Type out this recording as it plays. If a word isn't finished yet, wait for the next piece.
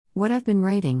What I've been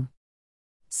writing.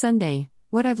 Sunday,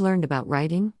 what I've learned about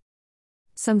writing.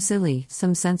 Some silly,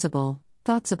 some sensible,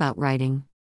 thoughts about writing.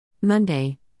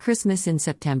 Monday, Christmas in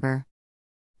September.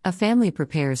 A family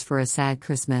prepares for a sad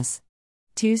Christmas.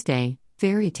 Tuesday,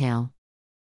 fairy tale.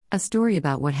 A story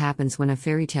about what happens when a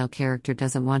fairy tale character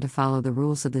doesn't want to follow the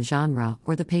rules of the genre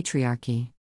or the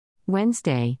patriarchy.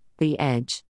 Wednesday, The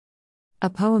Edge. A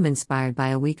poem inspired by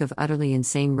a week of utterly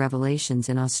insane revelations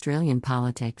in Australian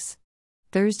politics.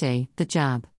 Thursday, The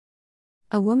Job.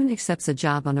 A woman accepts a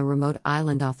job on a remote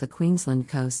island off the Queensland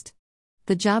coast.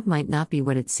 The job might not be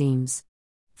what it seems.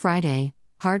 Friday,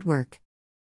 Hard work.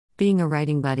 Being a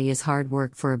writing buddy is hard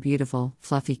work for a beautiful,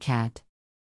 fluffy cat.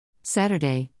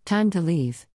 Saturday, Time to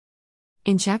leave.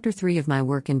 In Chapter 3 of my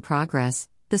work in progress,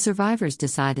 the survivors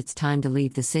decide it's time to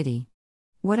leave the city.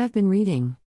 What I've been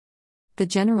reading. The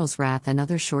General's Wrath and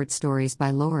Other Short Stories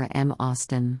by Laura M.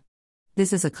 Austin.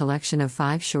 This is a collection of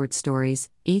 5 short stories,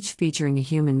 each featuring a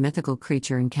human mythical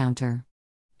creature encounter.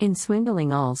 In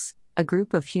Swindling Ulse, a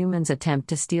group of humans attempt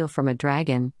to steal from a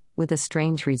dragon, with a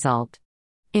strange result.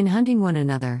 In Hunting One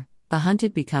Another, the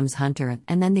hunted becomes hunter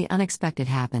and then the unexpected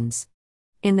happens.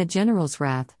 In The General's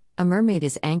Wrath, a mermaid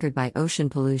is angered by ocean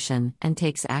pollution and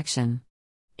takes action.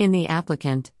 In The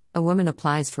Applicant, a woman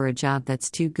applies for a job that's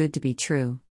too good to be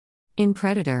true. In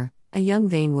Predator, a young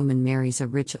vain woman marries a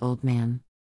rich old man.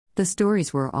 The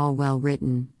stories were all well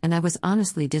written, and I was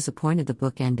honestly disappointed the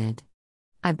book ended.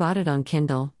 I bought it on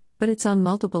Kindle, but it's on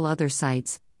multiple other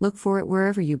sites. Look for it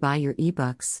wherever you buy your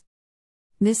ebooks.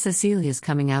 Miss Cecilia's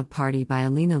Coming Out Party by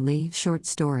Alina Lee, short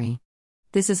story.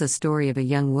 This is a story of a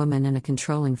young woman and a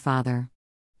controlling father.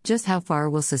 Just how far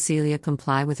will Cecilia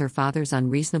comply with her father's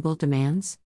unreasonable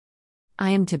demands?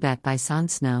 I Am Tibet by San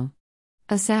Snow.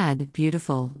 A sad,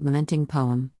 beautiful, lamenting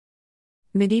poem.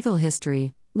 Medieval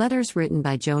History, Letters written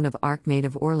by Joan of Arc, Maid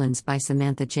of Orleans by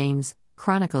Samantha James,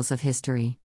 Chronicles of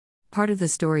History. Part of the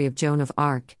story of Joan of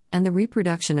Arc, and the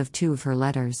reproduction of 2 of her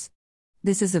letters.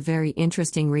 This is a very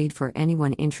interesting read for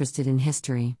anyone interested in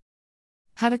history.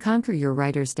 How to Conquer Your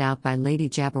Writer's Doubt by Lady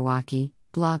Jabberwocky,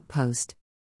 blog post.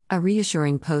 A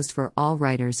reassuring post for all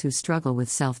writers who struggle with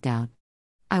self-doubt.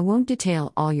 I won't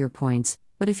detail all your points,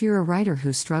 but if you're a writer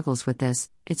who struggles with this,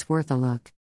 it's worth a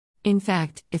look. In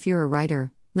fact, if you're a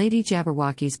writer, Lady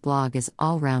Jabberwocky's blog is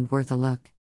all-round worth a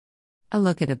look. A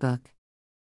look at a book.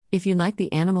 If you like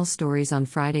the animal stories on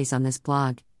Fridays on this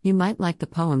blog, you might like the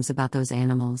poems about those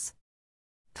animals.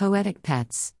 Poetic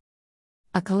Pets.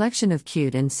 A collection of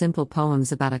cute and simple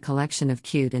poems about a collection of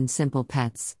cute and simple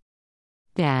pets.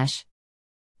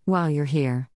 While you're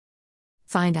here,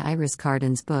 find Iris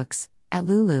Carden's books at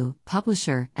Lulu,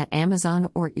 publisher, at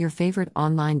Amazon, or your favorite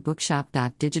online bookshop.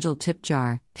 Digital tip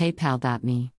jar, paypal.me.